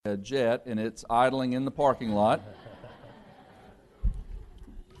a jet and it's idling in the parking lot.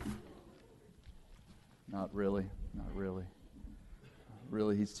 Not really.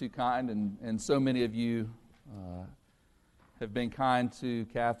 Really, he's too kind, and so many of you have been kind to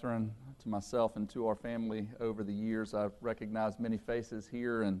Catherine, to myself, and to our family over the years. I've recognized many faces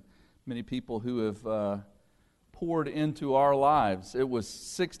here and many people who have poured into our lives. It was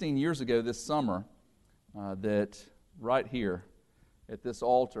 16 years ago this summer that right here at this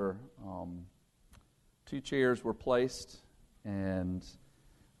altar, 2 chairs were placed, and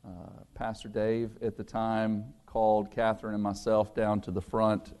Pastor Dave at the time called Catherine and myself down to the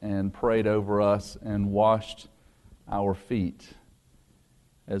front and prayed over us and washed our feet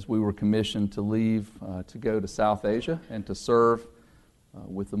as we were commissioned to leave to go to South Asia and to serve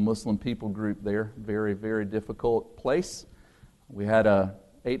with the Muslim people group there. Very, very difficult place. We had a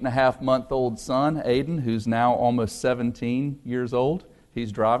 8.5-month-old son, Aiden, who's now almost 17 years old.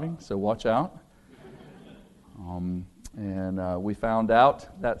 He's driving, so watch out. And we found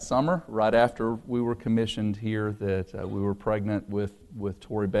out that summer, right after we were commissioned here, that we were pregnant with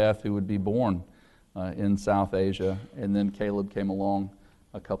Tori Beth, who would be born in South Asia. And then Caleb came along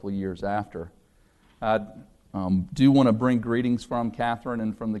a couple of years after. I do want to bring greetings from Catherine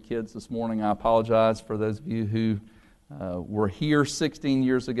and from the kids this morning. I apologize for those of you who were here 16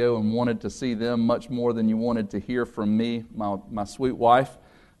 years ago and wanted to see them much more than you wanted to hear from me. My sweet wife,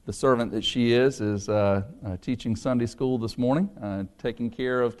 the servant that she is teaching Sunday school this morning, taking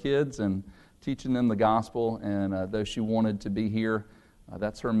care of kids and teaching them the gospel. And though she wanted to be here,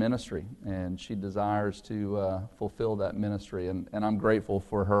 that's her ministry, and she desires to fulfill that ministry. And I'm grateful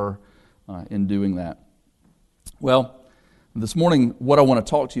for her in doing that. Well, this morning, what I want to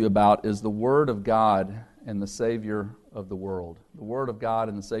talk to you about is the Word of God and the Savior of the world. The Word of God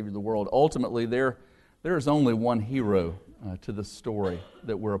and the Savior of the world. Ultimately, there is only one hero to the story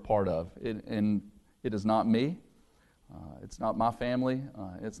that we're a part of. And it is not me. It's not my family.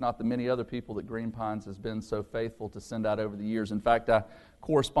 It's not the many other people that Green Pines has been so faithful to send out over the years. In fact, I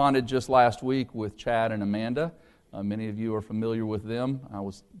corresponded just last week with Chad and Amanda. Many of you are familiar with them. I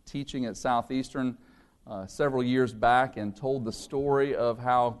was teaching at Southeastern several years back and told the story of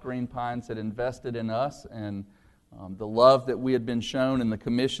how Green Pines had invested in us and the love that we had been shown and the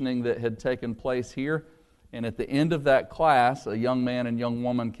commissioning that had taken place here. And at the end of that class, a young man and young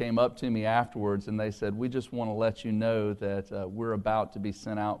woman came up to me afterwards and they said, "We just want to let you know that we're about to be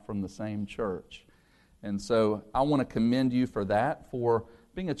sent out from the same church." And so I want to commend you for that, for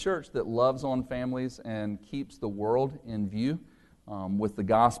being a church that loves on families and keeps the world in view with the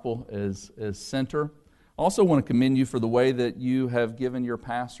gospel as center. I also want to commend you for the way that you have given your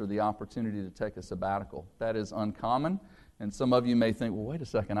pastor the opportunity to take a sabbatical. That is uncommon, and some of you may think, well, wait a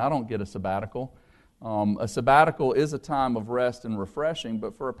second, I don't get a sabbatical. A sabbatical is a time of rest and refreshing,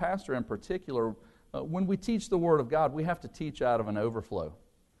 but for a pastor in particular, when we teach the Word of God, we have to teach out of an overflow.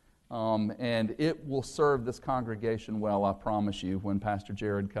 And it will serve this congregation well, I promise you, when Pastor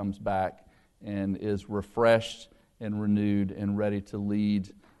Jared comes back and is refreshed and renewed and ready to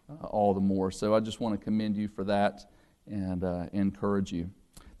lead all the more. So I just want to commend you for that and encourage you.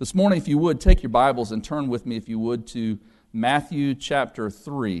 This morning, if you would, take your Bibles and turn with me, if you would, to Matthew chapter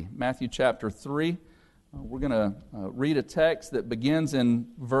 3. Matthew chapter 3. We're going to read a text that begins in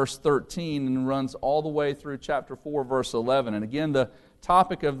verse 13 and runs all the way through chapter 4, verse 11. And again, the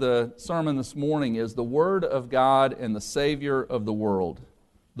topic of the sermon this morning is the Word of God and the Savior of the world.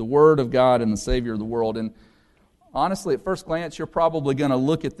 The Word of God and the Savior of the world. And honestly, at first glance, you're probably going to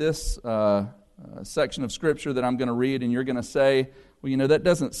look at this section of Scripture that I'm going to read, and you're going to say, well, you know, that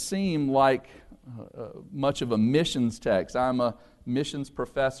doesn't seem like much of a missions text. I'm a missions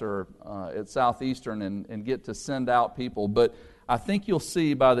professor at Southeastern and get to send out people, but I think you'll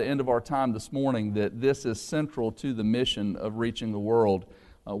see by the end of our time this morning that this is central to the mission of reaching the world,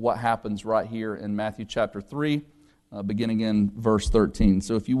 what happens right here in Matthew chapter 3, beginning in verse 13.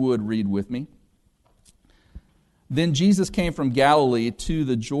 So if you would, read with me. Then Jesus came from Galilee to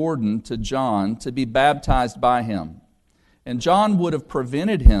the Jordan to John to be baptized by him. And John would have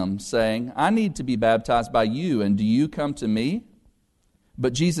prevented him, saying, "I need to be baptized by you, and do you come to me?"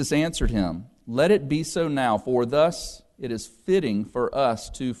 But Jesus answered him, "Let it be so now, for thus it is fitting for us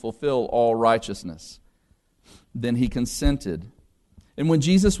to fulfill all righteousness." Then he consented. And when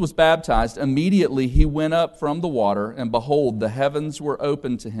Jesus was baptized, immediately he went up from the water, and behold, the heavens were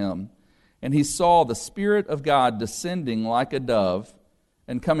opened to him. And he saw the Spirit of God descending like a dove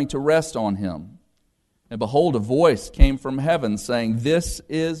and coming to rest on him. And behold, a voice came from heaven saying, "This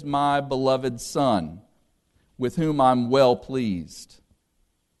is my beloved Son, with whom I'm well pleased."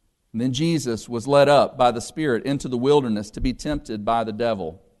 And then Jesus was led up by the Spirit into the wilderness to be tempted by the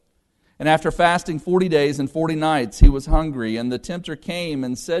devil. And after fasting 40 days and 40 nights, he was hungry. And the tempter came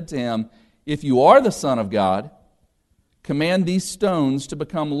and said to him, "If you are the Son of God, command these stones to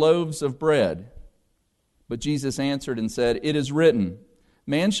become loaves of bread." But Jesus answered and said, "It is written,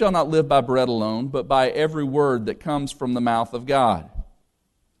 man shall not live by bread alone, but by every word that comes from the mouth of God."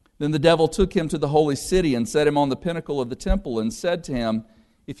 Then the devil took him to the holy city and set him on the pinnacle of the temple and said to him,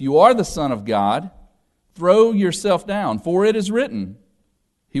 "If you are the Son of God, throw yourself down, for it is written,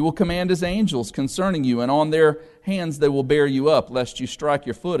 He will command His angels concerning you, and on their hands they will bear you up, lest you strike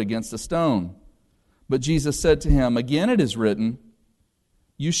your foot against a stone." But Jesus said to him, "Again it is written,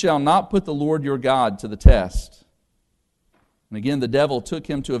 You shall not put the Lord your God to the test." And again the devil took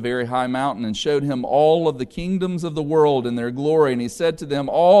him to a very high mountain and showed him all of the kingdoms of the world and their glory. And he said to them,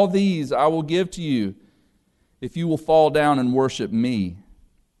 "All these I will give to you, if you will fall down and worship me."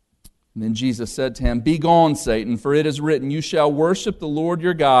 And then Jesus said to him, "Begone, Satan, for it is written, You shall worship the Lord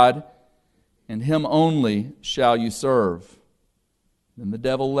your God, and Him only shall you serve." Then the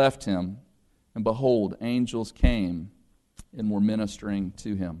devil left him, and behold, angels came and were ministering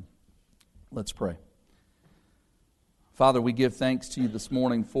to him. Let's pray. Father, we give thanks to you this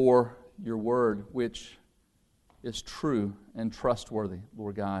morning for your word, which is true and trustworthy,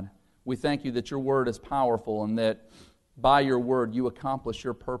 Lord God. We thank you that your word is powerful and that by your word you accomplish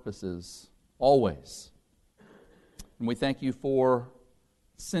your purposes always. And we thank you for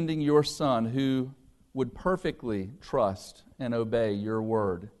sending your Son who would perfectly trust and obey your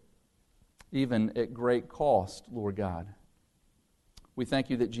word, even at great cost, Lord God. We thank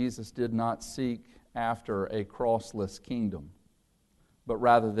you that Jesus did not seek after a crossless kingdom, but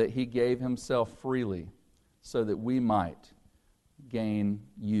rather that He gave Himself freely so that we might gain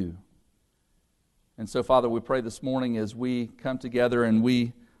you. And so, Father, we pray this morning as we come together and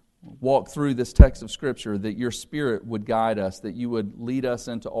we walk through this text of Scripture that your Spirit would guide us, that you would lead us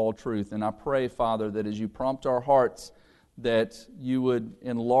into all truth. And I pray, Father, that as you prompt our hearts, that you would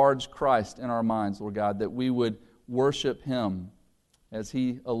enlarge Christ in our minds, Lord God, that we would worship Him as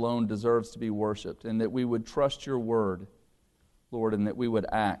He alone deserves to be worshiped, and that we would trust your word, Lord, and that we would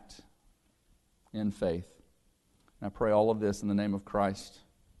act in faith. And I pray all of this in the name of Christ,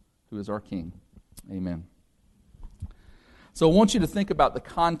 who is our King. Amen. So I want you to think about the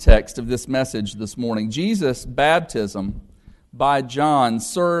context of this message this morning. Jesus' baptism by John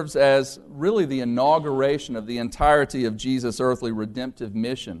serves as really the inauguration of the entirety of Jesus' earthly redemptive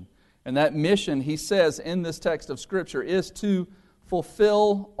mission. And that mission, he says in this text of Scripture, is to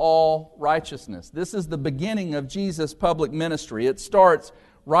fulfill all righteousness. This is the beginning of Jesus' public ministry. It starts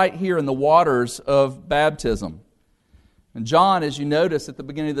right here in the waters of baptism. And John, as you notice at the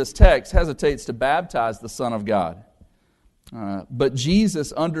beginning of this text, hesitates to baptize the Son of God. But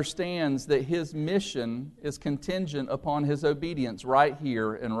Jesus understands that his mission is contingent upon his obedience right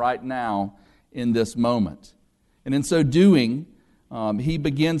here and right now in this moment. And in so doing, he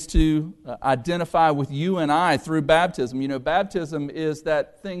begins to identify with you and I through baptism. You know, baptism is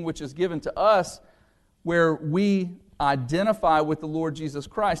that thing which is given to us where we identify with the Lord Jesus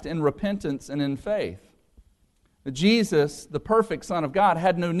Christ in repentance and in faith. Jesus, the perfect Son of God,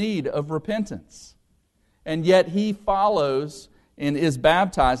 had no need of repentance. And yet He follows and is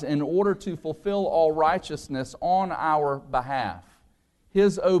baptized in order to fulfill all righteousness on our behalf.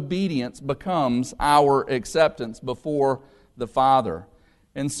 His obedience becomes our acceptance before the Father.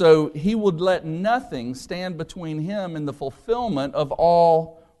 And so He would let nothing stand between Him and the fulfillment of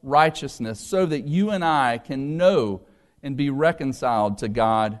all righteousness so that you and I can know and be reconciled to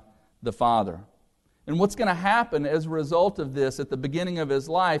God the Father. And what's going to happen as a result of this at the beginning of His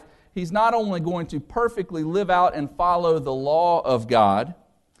life, He's not only going to perfectly live out and follow the law of God,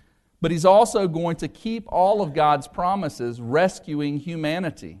 but He's also going to keep all of God's promises, rescuing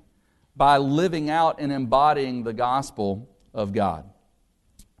humanity by living out and embodying the gospel of God.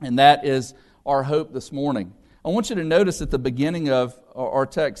 And that is our hope this morning. I want you to notice at the beginning of our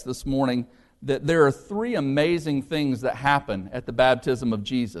text this morning that there are three amazing things that happen at the baptism of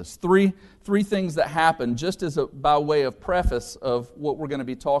Jesus. Three things that happen just as by way of preface of what we're going to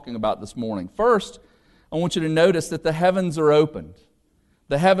be talking about this morning. First, I want you to notice that the heavens are opened.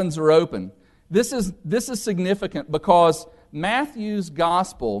 The heavens are open. This is significant because Matthew's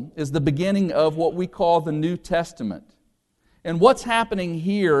gospel is the beginning of what we call the New Testament. And what's happening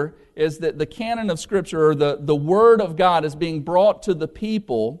here is that the canon of Scripture, or the Word of God, is being brought to the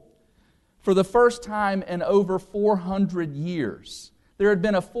people for the first time in over 400 years. There had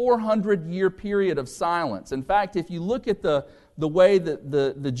been a 400-year period of silence. In fact, if you look at the way that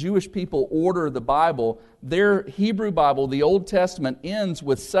the Jewish people order the Bible, their Hebrew Bible, the Old Testament, ends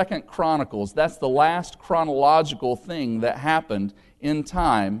with 2 Chronicles. That's the last chronological thing that happened in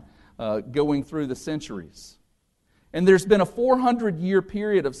time going through the centuries. And there's been a 400-year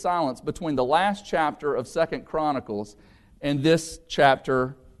period of silence between the last chapter of 2 Chronicles and this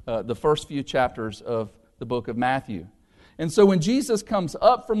chapter, the first few chapters of the book of Matthew. And so when Jesus comes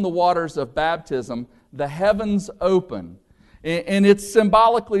up from the waters of baptism, the heavens open. And it's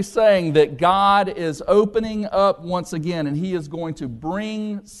symbolically saying that God is opening up once again, and He is going to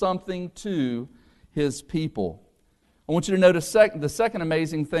bring something to His people. I want you to notice the second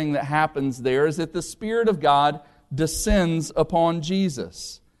amazing thing that happens there is that the Spirit of God descends upon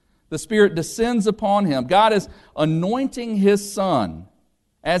Jesus. The Spirit descends upon Him. God is anointing His Son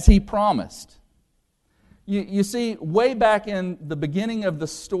as He promised. You see, way back in the beginning of the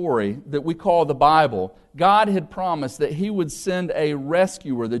story that we call the Bible, God had promised that He would send a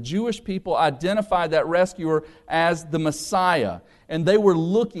rescuer. The Jewish people identified that rescuer as the Messiah. And they were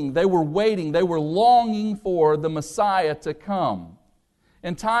looking, they were waiting, they were longing for the Messiah to come.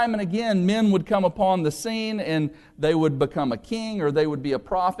 And time and again, men would come upon the scene and they would become a king or they would be a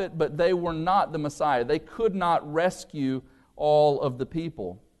prophet, but they were not the Messiah. They could not rescue all of the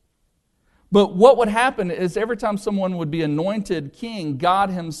people. But what would happen is every time someone would be anointed king, God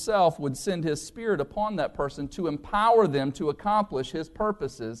Himself would send His Spirit upon that person to empower them to accomplish His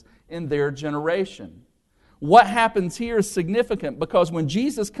purposes in their generation. What happens here is significant because when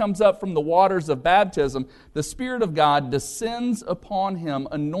Jesus comes up from the waters of baptism, the Spirit of God descends upon Him,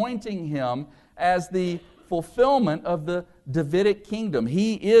 anointing Him as the fulfillment of the Davidic kingdom.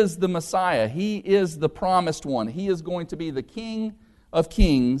 He is the Messiah. He is the promised one. He is going to be the King of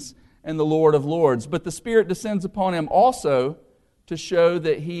kings and the Lord of lords. But the Spirit descends upon Him also to show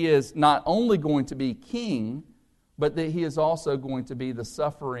that He is not only going to be king, but that He is also going to be the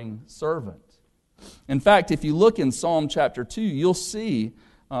suffering servant. In fact, if you look in Psalm chapter 2, you'll see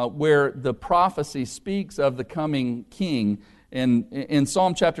where the prophecy speaks of the coming king. In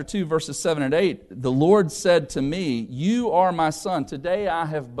Psalm chapter 2, verses 7 and 8, the Lord said to me, "You are my son, today I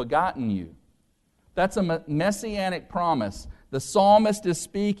have begotten you." That's a messianic promise. The psalmist is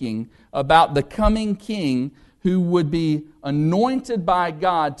speaking about the coming king who would be anointed by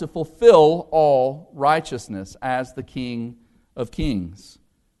God to fulfill all righteousness as the King of kings.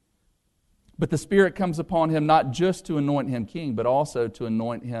 But the Spirit comes upon Him not just to anoint Him king, but also to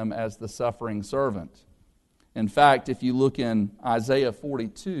anoint Him as the suffering servant. In fact, if you look in Isaiah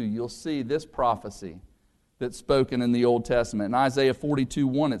 42, you'll see this prophecy that's spoken in the Old Testament. In Isaiah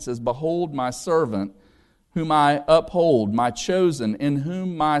 42:1, it says, "Behold my servant, whom I uphold, my chosen, in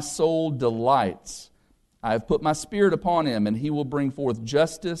whom my soul delights. I have put my Spirit upon him, and he will bring forth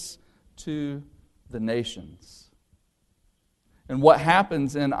justice to the nations." And what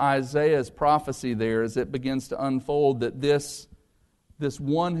happens in Isaiah's prophecy there is it begins to unfold that this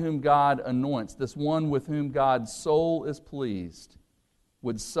one whom God anoints, this one with whom God's soul is pleased,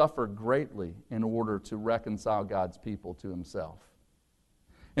 would suffer greatly in order to reconcile God's people to Himself.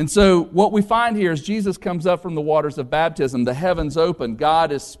 And so what we find here is Jesus comes up from the waters of baptism. The heavens open.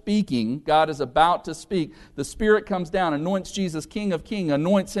 God is speaking. God is about to speak. The Spirit comes down, anoints Jesus King of kings,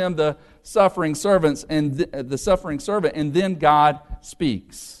 anoints Him the suffering servant, and then God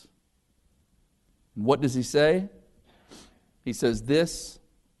speaks. And what does He say? He says, "This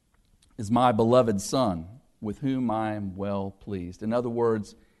is my beloved Son, with whom I am well pleased." In other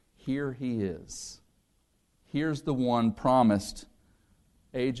words, here He is. Here's the one promised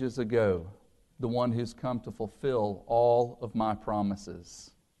ages ago, the one who's come to fulfill all of my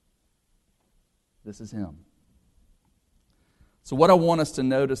promises. This is Him. So what I want us to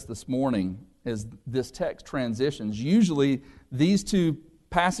notice this morning is this text transitions. Usually these two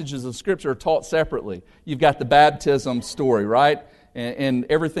passages of Scripture are taught separately. You've got the baptism story, right? And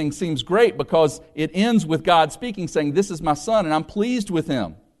everything seems great because it ends with God speaking, saying, "This is my Son, and I'm pleased with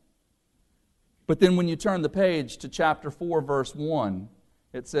Him." But then when you turn the page to chapter 4, verse 1,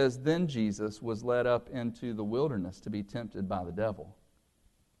 it says, "Then Jesus was led up into the wilderness to be tempted by the devil."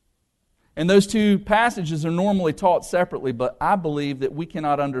 And those two passages are normally taught separately, but I believe that we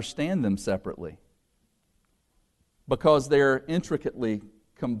cannot understand them separately because they're intricately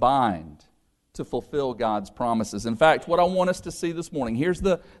combined to fulfill God's promises. In fact, what I want us to see this morning, here's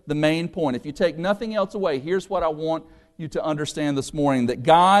the main point. If you take nothing else away, here's what I want you to understand this morning, that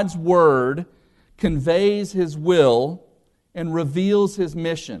God's Word conveys His will and reveals His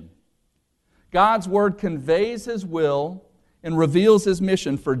mission. God's Word conveys His will and reveals His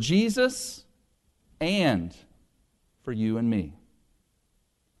mission for Jesus and for you and me.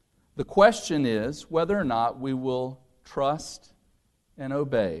 The question is whether or not we will trust and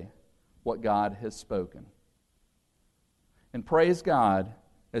obey what God has spoken. And praise God,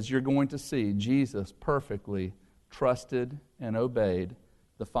 as you're going to see, Jesus perfectly trusted and obeyed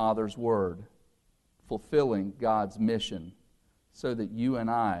the Father's word, fulfilling God's mission, so that you and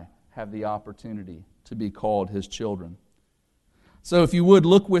I have the opportunity to be called His children. So if you would,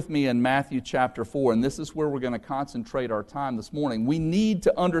 look with me in Matthew chapter 4, and this is where we're going to concentrate our time this morning. We need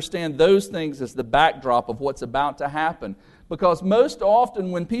to understand those things as the backdrop of what's about to happen. Because most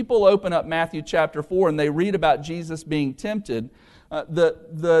often when people open up Matthew chapter 4 and they read about Jesus being tempted,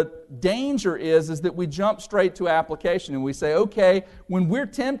 the danger is that we jump straight to application and we say, okay, when we're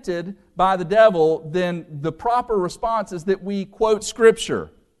tempted by the devil, then the proper response is that we quote Scripture.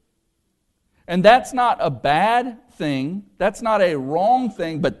 And that's not a bad thing, that's not a wrong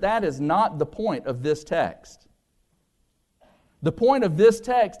thing, but that is not the point of this text. The point of this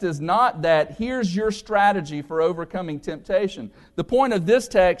text is not that here's your strategy for overcoming temptation. The point of this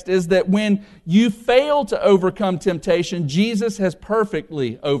text is that when you fail to overcome temptation, Jesus has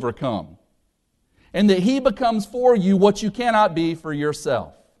perfectly overcome. And that He becomes for you what you cannot be for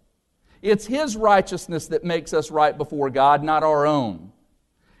yourself. It's His righteousness that makes us right before God, not our own.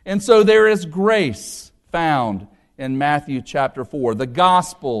 And so there is grace found in Matthew chapter 4. The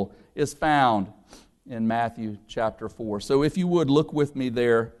gospel is found in Matthew chapter 4. So if you would, look with me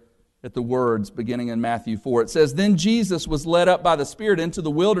there at the words beginning in Matthew 4. It says, "Then Jesus was led up by the Spirit into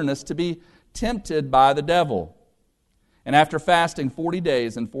the wilderness to be tempted by the devil. And after fasting 40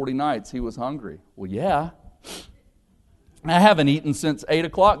 days and 40 nights, He was hungry." Well, yeah. I haven't eaten since 8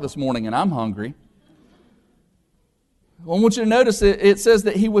 o'clock this morning, and I'm hungry. I want you to notice it says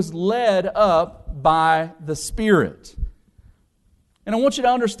that He was led up by the Spirit. And I want you to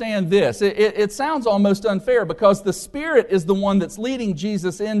understand this. It sounds almost unfair because the Spirit is the one that's leading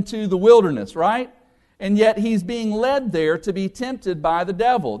Jesus into the wilderness, right? And yet He's being led there to be tempted by the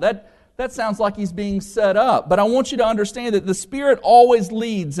devil. That sounds like He's being set up. But I want you to understand that the Spirit always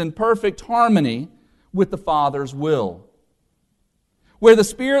leads in perfect harmony with the Father's will. Where the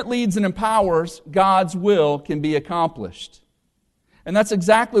Spirit leads and empowers, God's will can be accomplished. And that's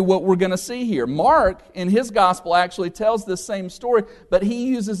exactly what we're going to see here. Mark, in his gospel, actually tells this same story, but he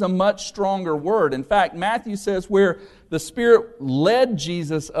uses a much stronger word. In fact, Matthew says where the Spirit led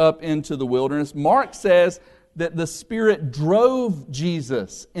Jesus up into the wilderness. Mark says that the Spirit drove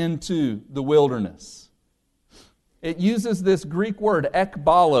Jesus into the wilderness. It uses this Greek word,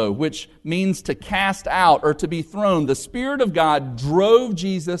 ekbalo, which means to cast out or to be thrown. The Spirit of God drove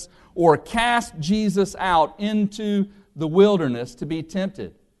Jesus or cast Jesus out into the wilderness to be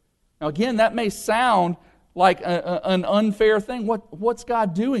tempted. Now again, that may sound like an unfair thing. What's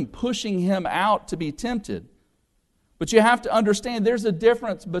God doing? Pushing Him out to be tempted. But you have to understand there's a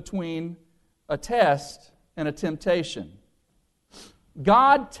difference between a test and a temptation.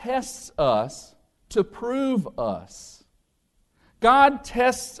 God tests us to prove us. God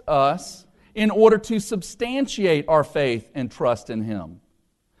tests us in order to substantiate our faith and trust in Him.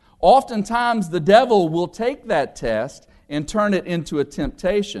 Oftentimes, the devil will take that test and turn it into a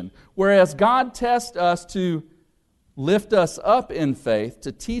temptation. Whereas God tests us to lift us up in faith,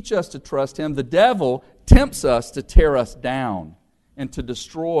 to teach us to trust Him, the devil tempts us to tear us down and to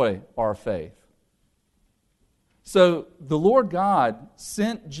destroy our faith. So the Lord God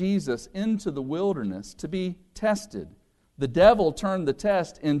sent Jesus into the wilderness to be tested. The devil turned the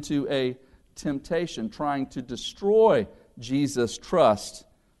test into a temptation, trying to destroy Jesus' trust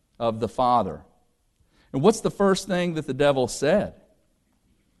of the Father. And what's the first thing that the devil said?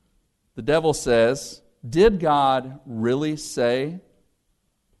 The devil says, did God really say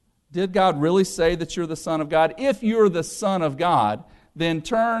that you're the Son of God? If you're the Son of God, then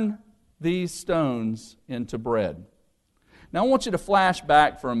turn these stones into bread. Now I want you to flash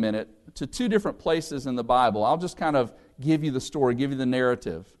back for a minute to two different places in the Bible. I'll just kind of give you the story, give you the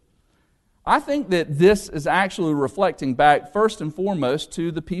narrative. I think that this is actually reflecting back first and foremost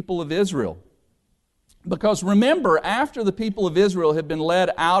to the people of Israel. Because remember, after the people of Israel had been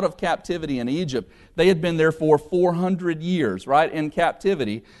led out of captivity in Egypt, they had been there for 400 years, right, in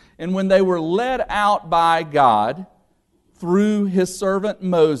captivity. And when they were led out by God through His servant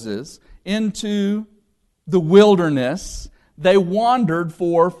Moses into the wilderness, they wandered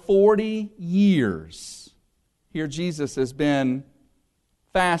for 40 years. Here Jesus has been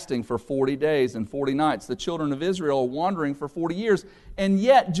fasting for 40 days and 40 nights. The children of Israel are wandering for 40 years. And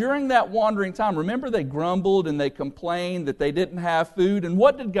yet, during that wandering time, remember they grumbled and they complained that they didn't have food. And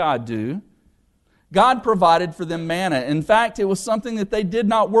what did God do? God provided for them manna. In fact, it was something that they did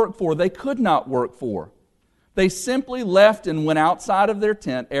not work for. They could not work for. They simply left and went outside of their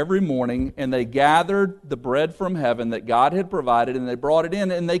tent every morning and they gathered the bread from heaven that God had provided and they brought it in,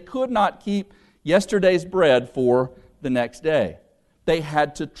 and they could not keep yesterday's bread for the next day. They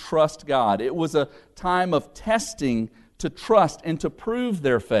had to trust God. It was a time of testing to trust and to prove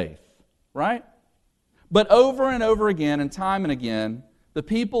their faith, right? But over and over again and again, the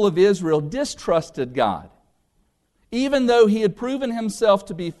people of Israel distrusted God. Even though He had proven Himself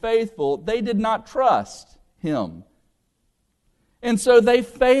to be faithful, they did not trust Him. And so they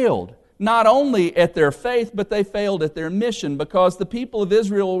failed, not only at their faith, but they failed at their mission, because the people of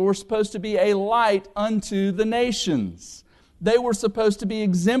Israel were supposed to be a light unto the nations. They were supposed to be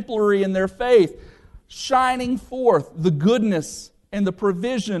exemplary in their faith, shining forth the goodness and the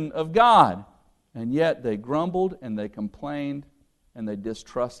provision of God. And yet they grumbled and they complained and they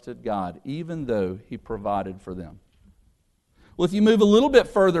distrusted God, even though He provided for them. Well, if you move a little bit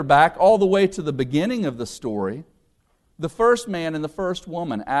further back, all the way to the beginning of the story, the first man and the first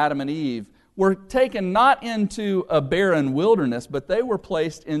woman, Adam and Eve, were taken not into a barren wilderness, but they were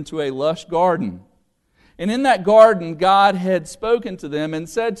placed into a lush garden. And in that garden, God had spoken to them and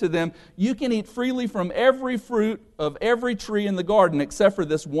said to them, you can eat freely from every fruit of every tree in the garden except for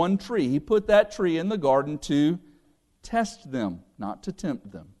this one tree. He put that tree in the garden to test them, not to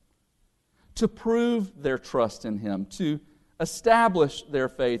tempt them, to prove their trust in Him, to establish their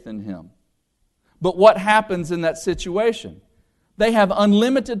faith in Him. But what happens in that situation? They have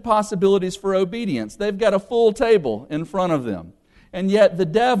unlimited possibilities for obedience. They've got a full table in front of them. And yet the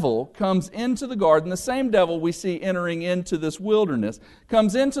devil comes into the garden, the same devil we see entering into this wilderness,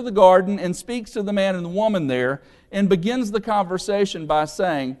 comes into the garden and speaks to the man and the woman there and begins the conversation by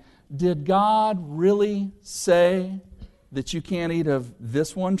saying, did God really say that you can't eat of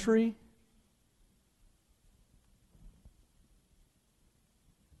this one tree?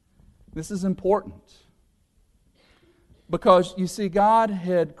 This is important. Because, you see, God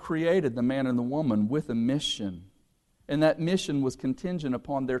had created the man and the woman with a mission. And that mission was contingent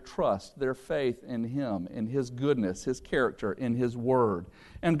upon their trust, their faith in Him, in His goodness, His character, in His Word.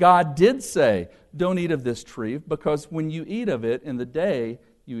 And God did say, don't eat of this tree, because when you eat of it, in the day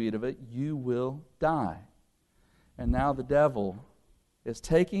you eat of it, you will die. And now the devil is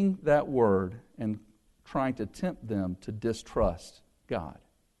taking that word and trying to tempt them to distrust God.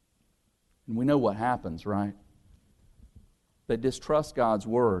 And we know what happens, right? They distrust God's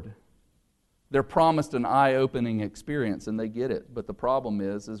Word. They're promised an eye-opening experience, and they get it. But the problem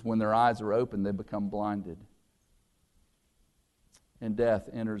is when their eyes are open, they become blinded. And death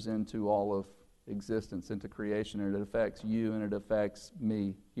enters into all of existence, into creation, and it affects you, and it affects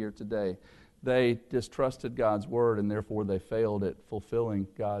me here today. They distrusted God's Word, and therefore they failed at fulfilling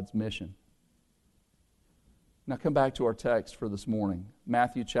God's mission. Now come back to our text for this morning.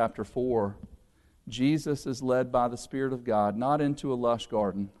 Matthew chapter 4. Jesus is led by the Spirit of God, not into a lush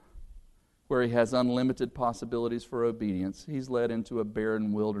garden, where He has unlimited possibilities for obedience. He's led into a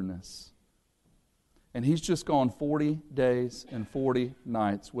barren wilderness. And He's just gone 40 days and 40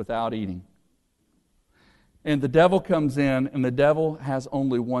 nights without eating. And the devil comes in, and the devil has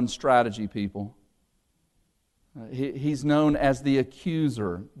only one strategy, people. He's known as the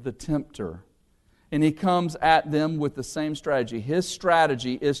accuser, the tempter. And he comes at them with the same strategy. His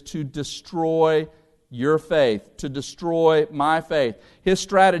strategy is to destroy your faith, to destroy my faith. His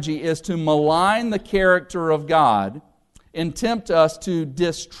strategy is to malign the character of God and tempt us to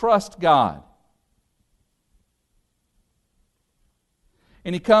distrust God.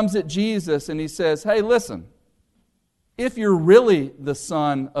 And he comes at Jesus and he says, hey, listen, if you're really the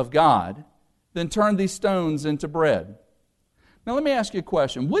Son of God, then turn these stones into bread. Now let me ask you a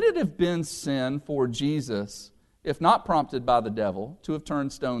question. Would it have been sin for Jesus, if not prompted by the devil, to have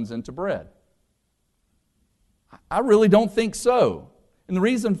turned stones into bread? I really don't think so. And the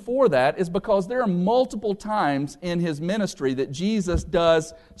reason for that is because there are multiple times in His ministry that Jesus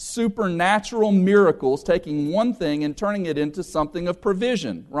does supernatural miracles, taking one thing and turning it into something of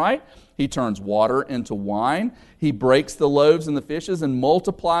provision, right? He turns water into wine. He breaks the loaves and the fishes and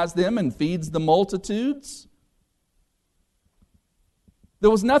multiplies them and feeds the multitudes. There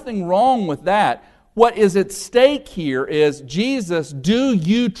was nothing wrong with that. What is at stake here is, Jesus, do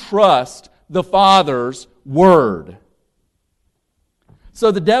you trust the Father's Word?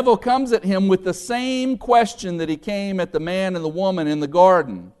 So the devil comes at Him with the same question that he came at the man and the woman in the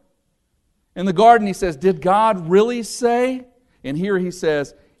garden. In the garden he says, did God really say? And here he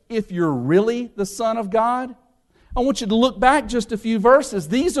says, if you're really the Son of God? I want you to look back just a few verses.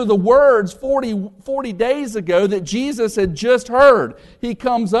 These are the words 40 days ago that Jesus had just heard. He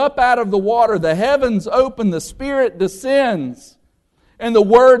comes up out of the water, the heavens open, the Spirit descends, and the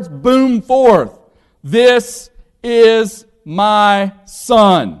words boom forth. This is my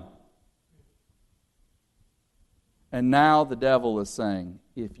Son. And now the devil is saying,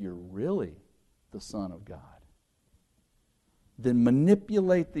 if you're really the Son of God, then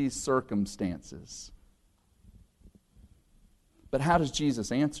manipulate these circumstances But how does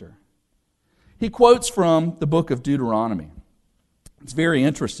Jesus answer? He quotes from the book of Deuteronomy. It's very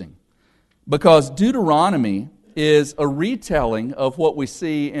interesting because Deuteronomy is a retelling of what we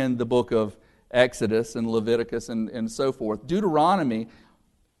see in the book of Exodus and Leviticus and so forth. Deuteronomy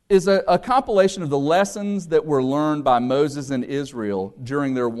is a compilation of the lessons that were learned by Moses and Israel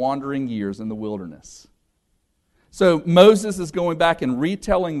during their wandering years in the wilderness. So Moses is going back and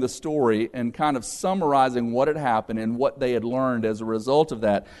retelling the story and kind of summarizing what had happened and what they had learned as a result of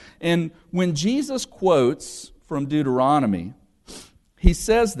that. And when Jesus quotes from Deuteronomy, he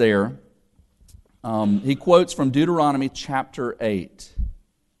says there, he quotes from Deuteronomy chapter 8.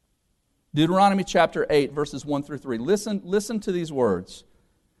 Deuteronomy chapter 8, verses 1 through 3. Listen to these words.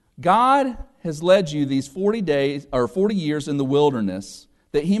 God has led you these 40 years in the wilderness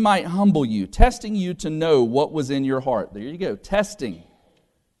that He might humble you, testing you to know what was in your heart. There you go, testing.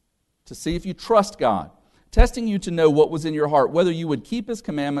 To see if you trust God. Testing you to know what was in your heart, whether you would keep His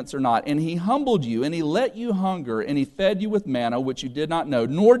commandments or not. And He humbled you, and He let you hunger, and He fed you with manna, which you did not know,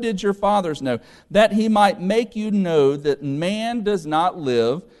 nor did your fathers know, that He might make you know that man does not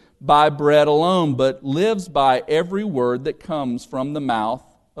live by bread alone, but lives by every word that comes from the mouth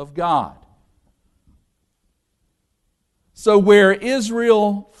of God. So where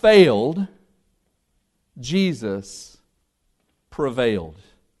Israel failed, Jesus prevailed.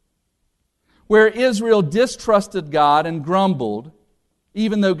 Where Israel distrusted God and grumbled,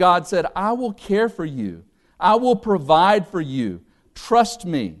 even though God said, I will care for you, I will provide for you, trust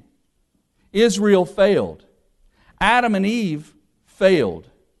me. Israel failed. Adam and Eve failed.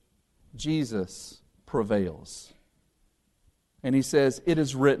 Jesus prevails. And He says, it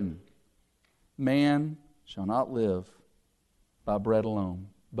is written, man shall not live by bread alone,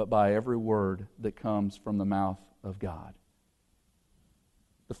 but by every word that comes from the mouth of God.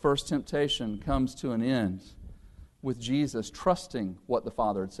 The first temptation comes to an end with Jesus trusting what the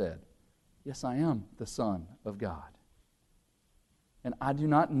Father had said. Yes, I am the Son of God. And I do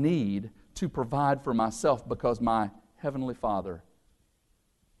not need to provide for myself because my Heavenly Father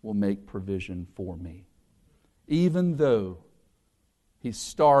will make provision for me. Even though he's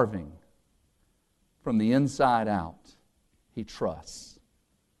starving from the inside out, he trusts.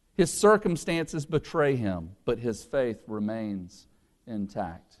 His circumstances betray him, but his faith remains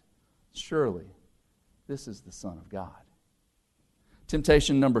intact. Surely, this is the Son of God.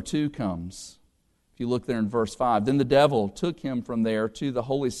 Temptation number 2 comes. If you look there in verse 5, then the devil took him from there to the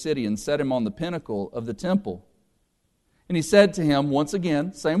holy city and set him on the pinnacle of the temple. And he said to him, once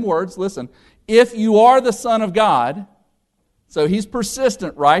again, same words, listen, if you are the Son of God, so he's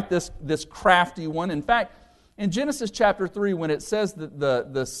persistent, right? This crafty one. In fact, in Genesis chapter 3, when it says that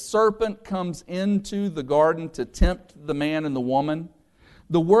the serpent comes into the garden to tempt the man and the woman,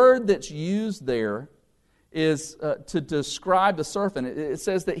 the word that's used there is to describe the serpent. It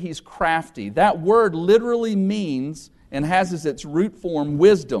says that he's crafty. That word literally means and has as its root form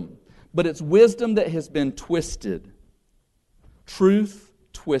wisdom, but it's wisdom that has been twisted. Truth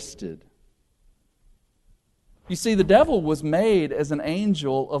twisted. You see, the devil was made as an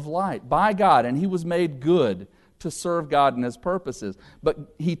angel of light by God, and he was made good to serve God and His purposes. But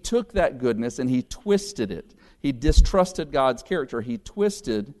he took that goodness and he twisted it. He distrusted God's character. He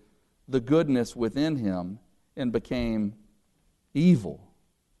twisted the goodness within him and became evil.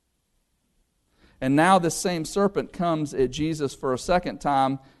 And now this same serpent comes at Jesus for a second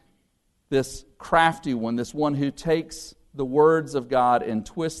time, this crafty one, this one who takes the words of God and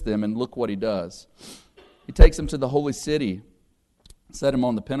twists them, and look what he does. He takes him to the holy city, set him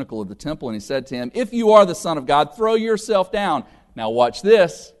on the pinnacle of the temple, and he said to him, if you are the Son of God, throw yourself down. Now watch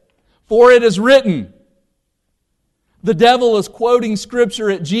this. For it is written. The devil is quoting Scripture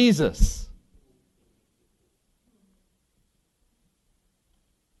at Jesus.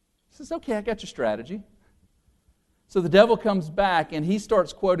 He says, okay, I got your strategy. So the devil comes back and he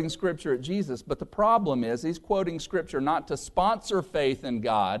starts quoting Scripture at Jesus. But the problem is he's quoting Scripture not to sponsor faith in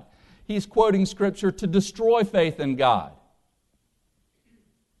God. He's quoting Scripture to destroy faith in God.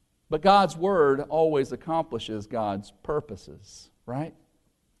 But God's Word always accomplishes God's purposes, right?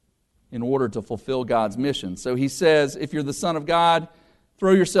 In order to fulfill God's mission. So he says, if you're the Son of God,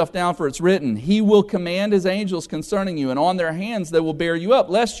 throw yourself down, for it's written, He will command His angels concerning you, and on their hands they will bear you up,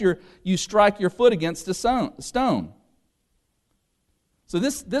 lest you strike your foot against a stone. So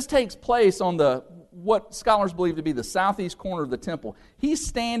this takes place on what scholars believe to be the southeast corner of the temple.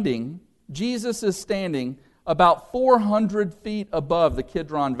 Jesus is standing about 400 feet above the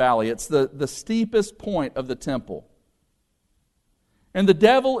Kidron Valley. It's the steepest point of the temple. And the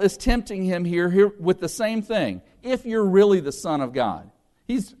devil is tempting him here with the same thing. If you're really the Son of God.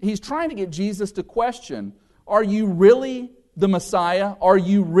 He's trying to get Jesus to question, are you really the Messiah? Are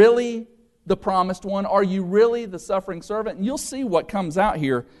you really the promised one? Are you really the suffering servant? And you'll see what comes out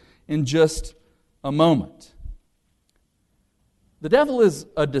here in just a moment. The devil is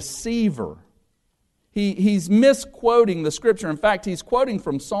a deceiver. He's misquoting the Scripture. In fact, he's quoting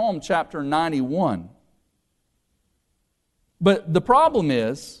from Psalm chapter 91. But the problem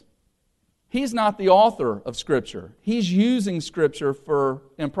is, he's not the author of Scripture. He's using Scripture for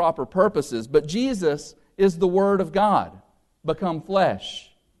improper purposes. But Jesus is the Word of God become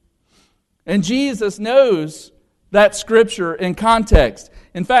flesh. And Jesus knows that Scripture in context.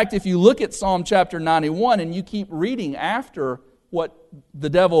 In fact, if you look at Psalm chapter 91 and you keep reading after what the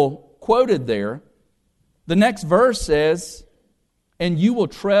devil quoted there, the next verse says, "And you will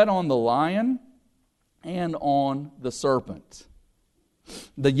tread on the lion and on the serpent.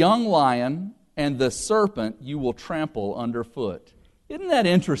 The young lion and the serpent you will trample underfoot." Isn't that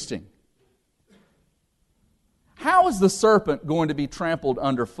interesting? How is the serpent going to be trampled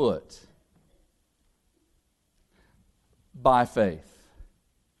underfoot? By faith.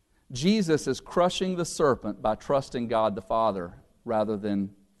 Jesus is crushing the serpent by trusting God the Father rather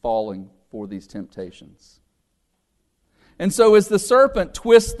than falling for these temptations. And so as the serpent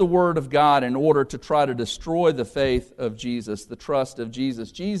twists the Word of God in order to try to destroy the faith of Jesus, the trust of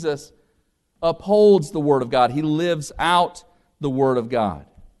Jesus, Jesus upholds the Word of God. He lives out the Word of God.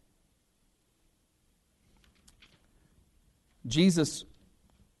 Jesus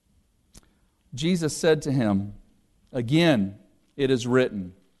said to him, "Again, it is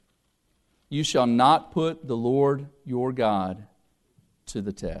written, you shall not put the Lord your God to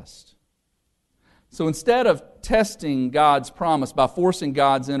the test." So instead of testing God's promise by forcing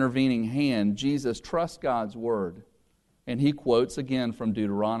God's intervening hand, Jesus trusts God's Word. And he quotes again from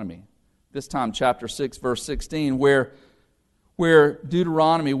Deuteronomy. This time chapter 6, verse 16, where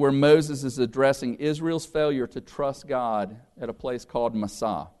Deuteronomy, where Moses is addressing Israel's failure to trust God at a place called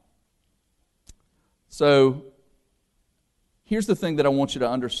Massah. So here's the thing that I want you to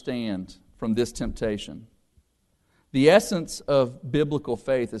understand from this temptation. The essence of biblical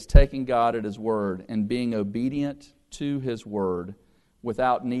faith is taking God at His Word and being obedient to His Word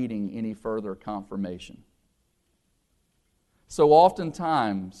without needing any further confirmation. So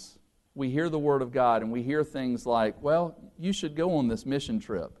oftentimes, we hear the Word of God and we hear things like, well, you should go on this mission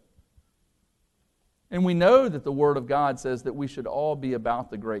trip. And we know that the Word of God says that we should all be about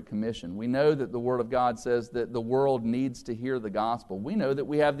the Great Commission. We know that the Word of God says that the world needs to hear the gospel. We know that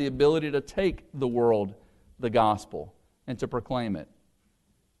we have the ability to take the world the gospel and to proclaim it.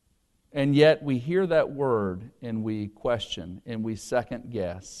 And yet we hear that word and we question and we second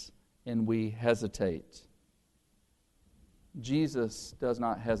guess and we hesitate. Jesus does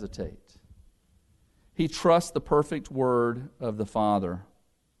not hesitate. He trusts the perfect word of the Father.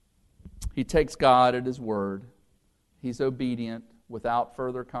 He takes God at His word. He's obedient without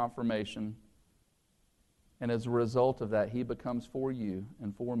further confirmation. And as a result of that, He becomes for you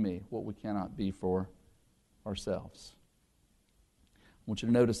and for me what we cannot be for ourselves. I want you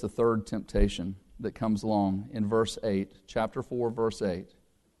to notice the third temptation that comes along in verse 8, chapter 4, verse 8.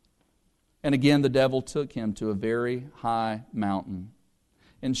 "And again the devil took him to a very high mountain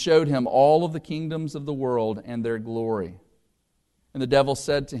and showed him all of the kingdoms of the world and their glory. And the devil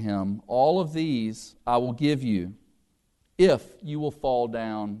said to him, 'All of these I will give you if you will fall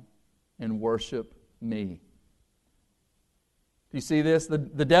down and worship me.'" Do you see this? The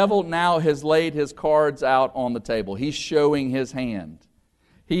devil now has laid his cards out on the table. He's showing his hand.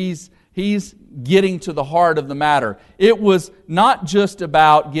 He's getting to the heart of the matter. It was not just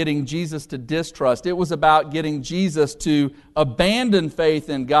about getting Jesus to distrust. It was about getting Jesus to abandon faith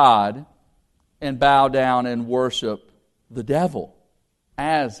in God and bow down and worship the devil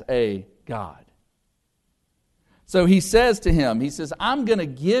as a God. So he says to him, "I'm going to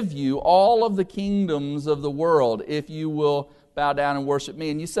give you all of the kingdoms of the world if you will bow down and worship me."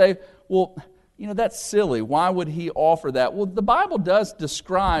 And you say, well, that's silly. Why would he offer that? Well, the Bible does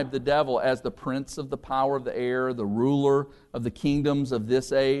describe the devil as the prince of the power of the air, the ruler of the kingdoms of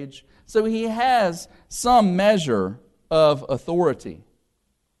this age. So he has some measure of authority.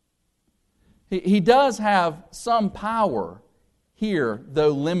 He does have some power here,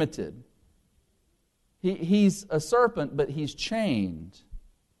 though limited. He's a serpent, but he's chained.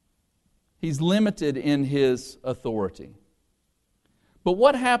 He's limited in his authority. But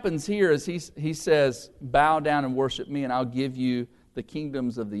what happens here is he says, "Bow down and worship me, and I'll give you the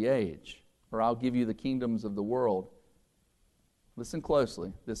kingdoms of the age," or "I'll give you the kingdoms of the world." Listen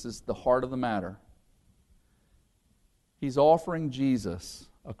closely. This is the heart of the matter. He's offering Jesus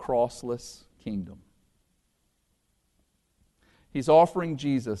a crossless kingdom. He's offering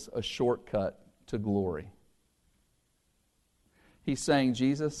Jesus a shortcut to glory. He's saying,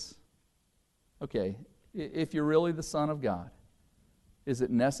 Jesus, okay, if you're really the Son of God, is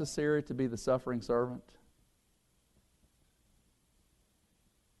it necessary to be the suffering servant?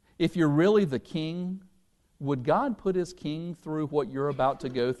 If you're really the king, would God put His king through what you're about to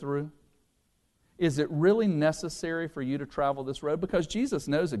go through? Is it really necessary for you to travel this road? Because Jesus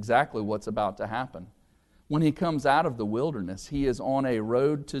knows exactly what's about to happen. When He comes out of the wilderness, He is on a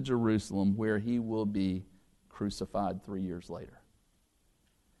road to Jerusalem where He will be crucified 3 years later.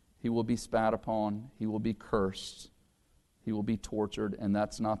 He will be spat upon. He will be cursed. He will be tortured, and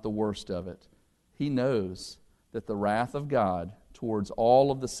that's not the worst of it. He knows that the wrath of God towards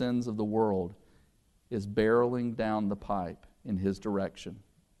all of the sins of the world is barreling down the pipe in His direction.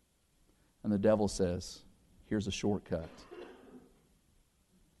 And the devil says, here's a shortcut.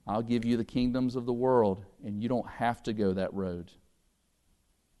 I'll give you the kingdoms of the world, and you don't have to go that road.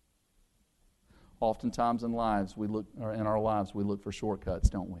 Oftentimes in our lives, we look for shortcuts,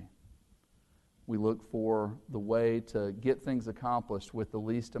 don't we? We look for the way to get things accomplished with the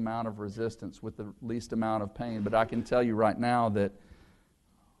least amount of resistance, with the least amount of pain. But I can tell you right now that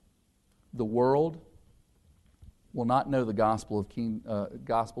the world will not know the gospel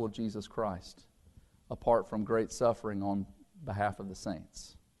of Jesus Christ apart from great suffering on behalf of the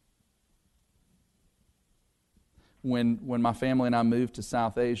saints. When my family and I moved to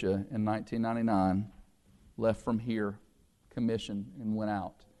South Asia in 1999, left from here, commissioned, and went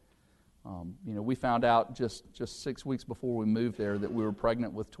out. We found out just 6 weeks before we moved there that we were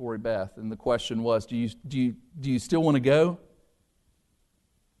pregnant with Tori Beth, and the question was, do you still want to go?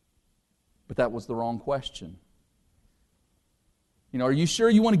 But that was the wrong question. Are you sure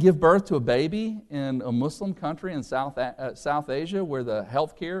you want to give birth to a baby in a Muslim country in South Asia where the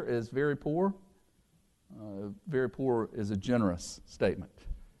health care is very poor? Very poor is a generous statement.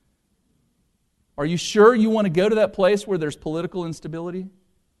 Are you sure you want to go to that place where there's political instability?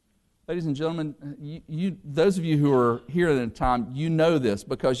 Ladies and gentlemen, those of you who are here at the time, you know this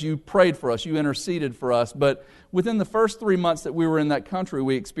because you prayed for us, you interceded for us. But within the first 3 months that we were in that country,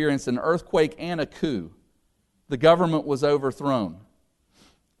 we experienced an earthquake and a coup. The government was overthrown.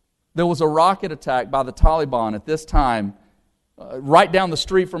 There was a rocket attack by the Taliban at this time, right down the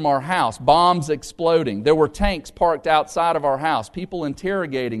street from our house, bombs exploding. There were tanks parked outside of our house, people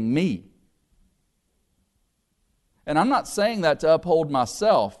interrogating me. And I'm not saying that to uphold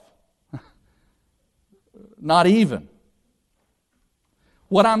myself. Not even.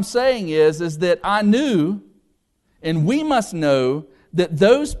 What I'm saying is that I knew, and we must know, that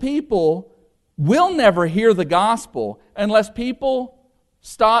those people will never hear the gospel unless people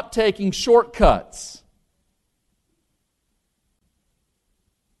stop taking shortcuts.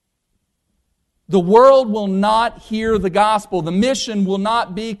 The world will not hear the gospel. The mission will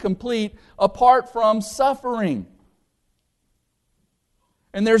not be complete apart from suffering.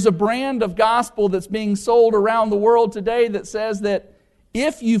 And there's a brand of gospel that's being sold around the world today that says that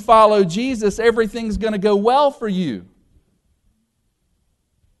if you follow Jesus, everything's going to go well for you.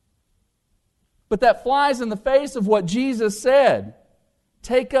 But that flies in the face of what Jesus said.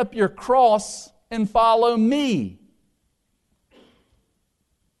 Take up your cross and follow me.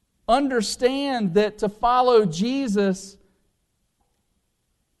 Understand that to follow Jesus,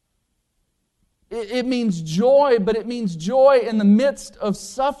 it means joy, but it means joy in the midst of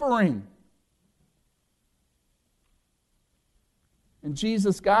suffering. And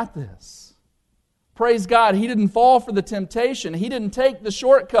Jesus got this. Praise God, He didn't fall for the temptation. He didn't take the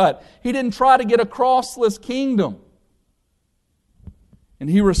shortcut. He didn't try to get a crossless kingdom. And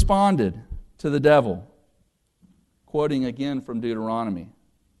He responded to the devil, quoting again from Deuteronomy.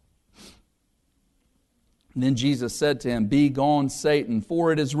 And then Jesus said to him, "Be gone, Satan,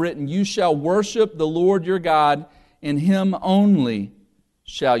 for it is written, you shall worship the Lord your God, and Him only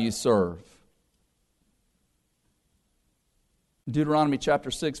shall you serve." Deuteronomy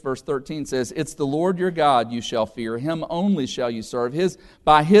chapter 6, verse 13 says, "It's the Lord your God you shall fear, Him only shall you serve,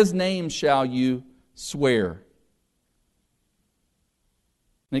 by His name shall you swear."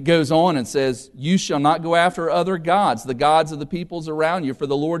 And it goes on and says, "You shall not go after other gods, the gods of the peoples around you, for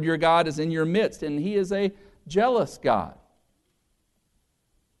the Lord your God is in your midst, and He is a jealous God."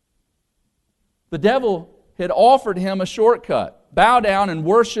 The devil had offered him a shortcut. Bow down and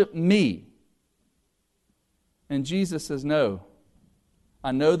worship me. And Jesus says, no,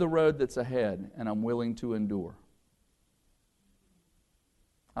 I know the road that's ahead, and I'm willing to endure.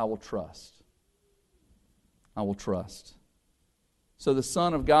 I will trust. I will trust. So the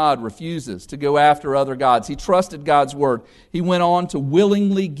Son of God refuses to go after other gods. He trusted God's word. He went on to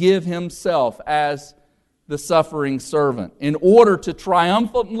willingly give Himself as the suffering servant in order to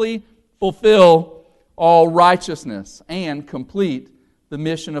triumphantly fulfill all righteousness and complete the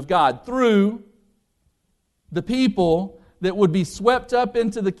mission of God through the people that would be swept up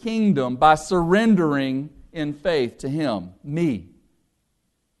into the kingdom by surrendering in faith to Him, me,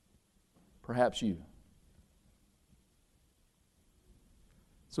 perhaps you.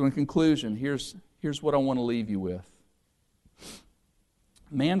 So in conclusion, here's what I want to leave you with.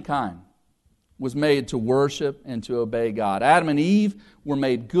 Mankind was made to worship and to obey God. Adam and Eve were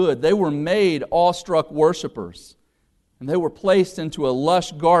made good. They were made awestruck worshipers. And they were placed into a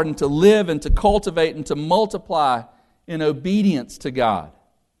lush garden to live and to cultivate and to multiply in obedience to God.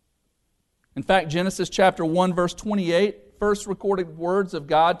 In fact, Genesis chapter 1, verse 28, first recorded words of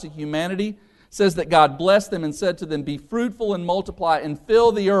God to humanity, says that God blessed them and said to them, "Be fruitful and multiply and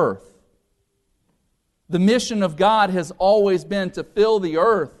fill the earth." The mission of God has always been to fill the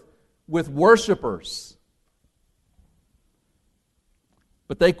earth with worshipers.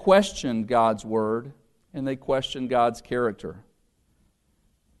 But they questioned God's word and they questioned God's character.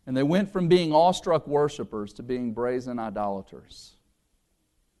 And they went from being awestruck worshipers to being brazen idolaters.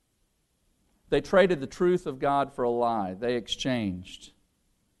 They traded the truth of God for a lie. They exchanged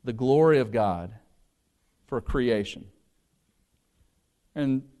the glory of God for creation.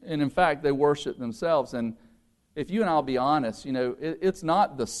 And in fact, they worship themselves. And if you and I'll be honest, it's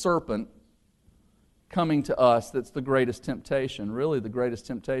not the serpent coming to us that's the greatest temptation. Really, the greatest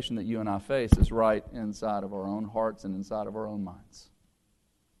temptation that you and I face is right inside of our own hearts and inside of our own minds.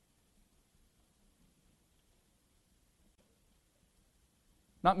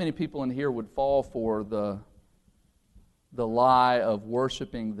 Not many people in here would fall for the lie of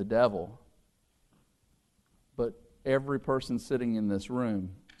worshiping the devil. But every person sitting in this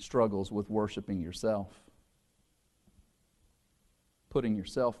room struggles with worshiping yourself. Putting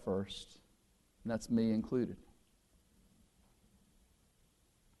yourself first. And that's me included.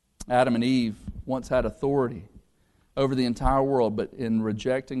 Adam and Eve once had authority over the entire world, but in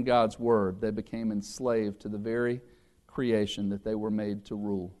rejecting God's word, they became enslaved to the very creation that they were made to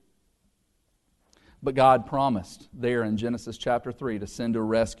rule. But God promised there in Genesis chapter 3 to send a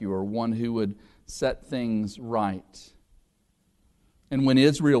rescuer, one who would set things right. And when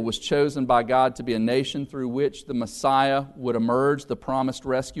Israel was chosen by God to be a nation through which the Messiah would emerge, the promised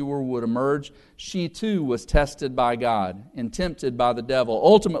rescuer would emerge, she too was tested by God and tempted by the devil,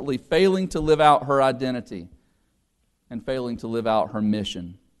 ultimately failing to live out her identity and failing to live out her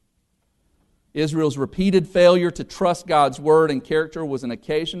mission. Israel's repeated failure to trust God's word and character was an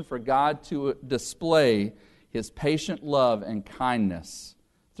occasion for God to display His patient love and kindness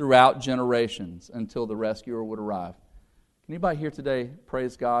throughout generations until the rescuer would arrive. Can anybody here today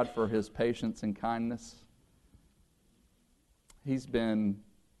praise God for His patience and kindness? He's been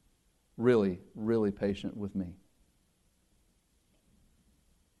really, really patient with me.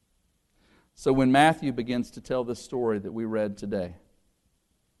 So when Matthew begins to tell this story that we read today,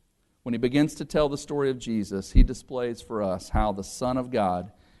 when he begins to tell the story of Jesus, he displays for us how the Son of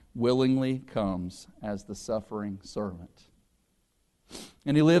God willingly comes as the suffering servant.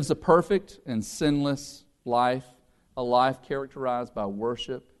 And He lives a perfect and sinless life, a life characterized by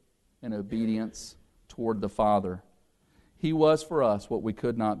worship and obedience toward the Father. He was for us what we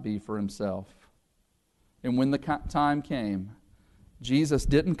could not be for Himself. And when the time came, Jesus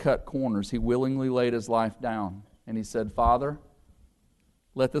didn't cut corners. He willingly laid His life down. And He said, "Father,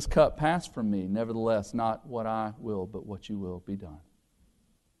 let this cup pass from me. Nevertheless, not what I will, but what You will be done."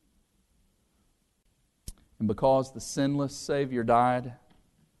 And because the sinless Savior died,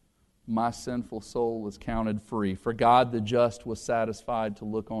 my sinful soul is counted free. For God the just was satisfied to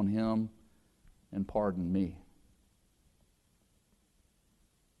look on Him and pardon me.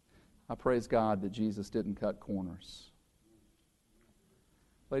 I praise God that Jesus didn't cut corners.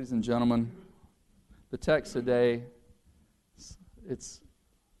 Ladies and gentlemen, the text today, it's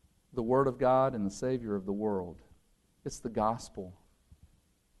the Word of God and the Savior of the world. It's the gospel.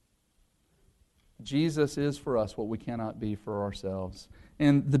 Jesus is for us what we cannot be for ourselves.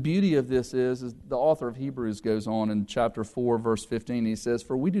 And the beauty of this is the author of Hebrews goes on in chapter 4, verse 15. He says,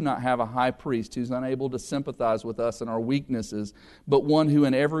 "For we do not have a high priest who's unable to sympathize with us in our weaknesses, but one who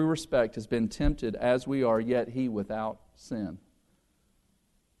in every respect has been tempted as we are, yet He without sin."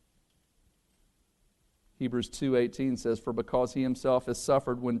 Hebrews 2:18 says, "For because He Himself has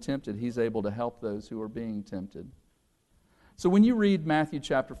suffered when tempted, He's able to help those who are being tempted." So when you read Matthew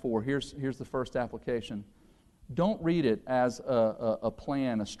chapter 4, here's the first application. Don't read it as a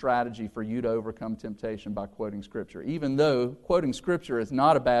plan, a strategy for you to overcome temptation by quoting Scripture, even though quoting Scripture is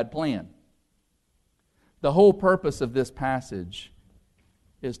not a bad plan. The whole purpose of this passage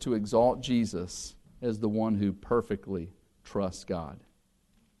is to exalt Jesus as the one who perfectly trusts God.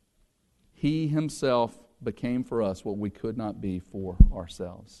 He himself became for us what we could not be for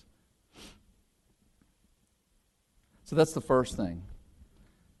ourselves. So that's the first thing.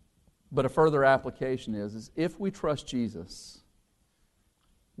 But a further application is if we trust Jesus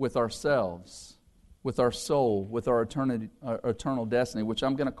with ourselves, with our soul, with our eternal destiny, which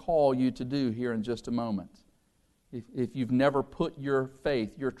I'm going to call you to do here in just a moment. If you've never put your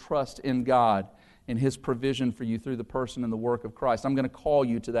faith, your trust in God and His provision for you through the person and the work of Christ, I'm going to call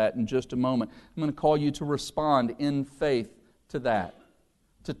you to that in just a moment. I'm going to call you to respond in faith to that,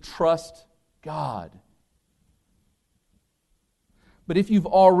 to trust God. But if you've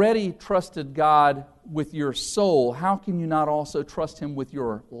already trusted God with your soul, how can you not also trust Him with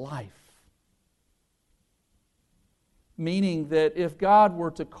your life? Meaning that if God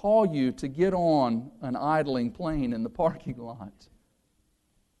were to call you to get on an idling plane in the parking lot,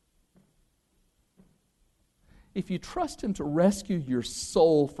 if you trust Him to rescue your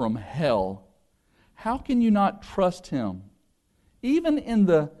soul from hell, how can you not trust Him, even in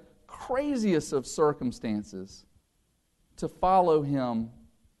the craziest of circumstances, to follow Him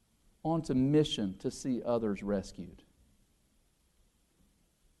onto mission to see others rescued?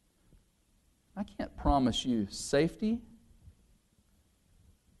 I can't promise you safety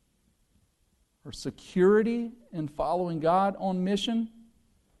or security in following God on mission.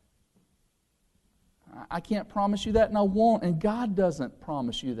 I can't promise you that, and I won't, and God doesn't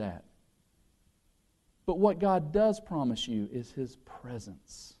promise you that. But what God does promise you is His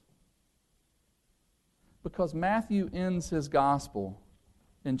presence. Because Matthew ends his gospel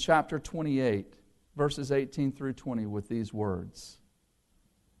in chapter 28, verses 18 through 20, with these words.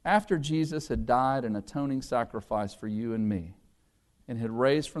 After Jesus had died an atoning sacrifice for you and me, and had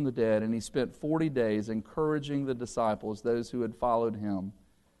raised from the dead, and He spent 40 days encouraging the disciples, those who had followed Him,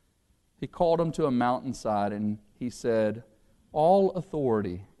 He called them to a mountainside, and He said, all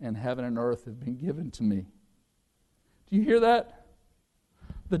authority in heaven and earth have been given to me. Do you hear that?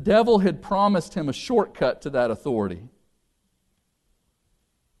 The devil had promised Him a shortcut to that authority.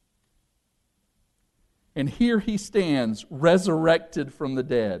 And here He stands, resurrected from the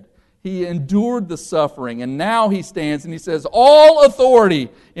dead. He endured the suffering, and now He stands and He says, all authority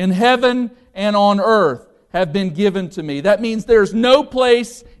in heaven and on earth have been given to me. That means there's no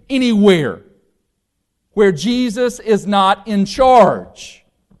place anywhere where Jesus is not in charge.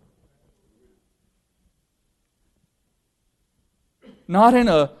 Not in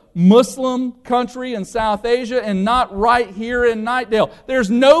a Muslim country in South Asia, and not right here in Knightdale. There's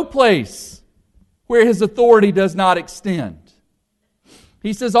no place where His authority does not extend.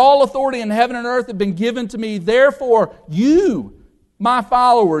 He says, all authority in heaven and earth have been given to me. Therefore, you, my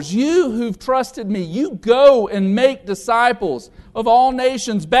followers, you who've trusted me, you go and make disciples of all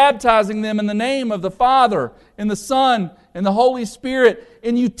nations, baptizing them in the name of the Father and the Son and the Holy Spirit,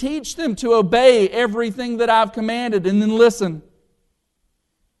 and you teach them to obey everything that I've commanded. And then listen.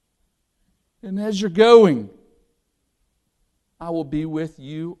 And as you're going, I will be with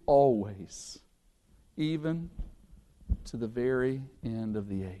you always, even to the very end of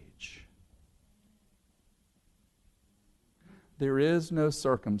the age. There is no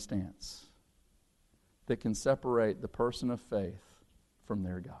circumstance that can separate the person of faith from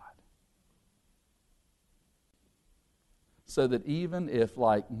their God. So that even if,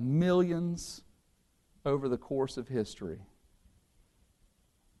 like millions over the course of history,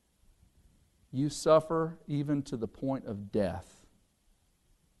 you suffer even to the point of death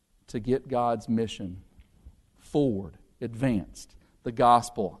to get God's mission forward, advanced, the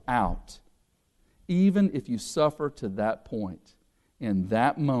gospel out. Even if you suffer to that point, in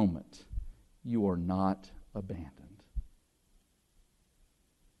that moment, you are not abandoned.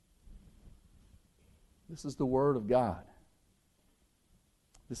 This is the Word of God.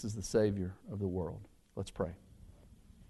 This is the Savior of the world. Let's pray.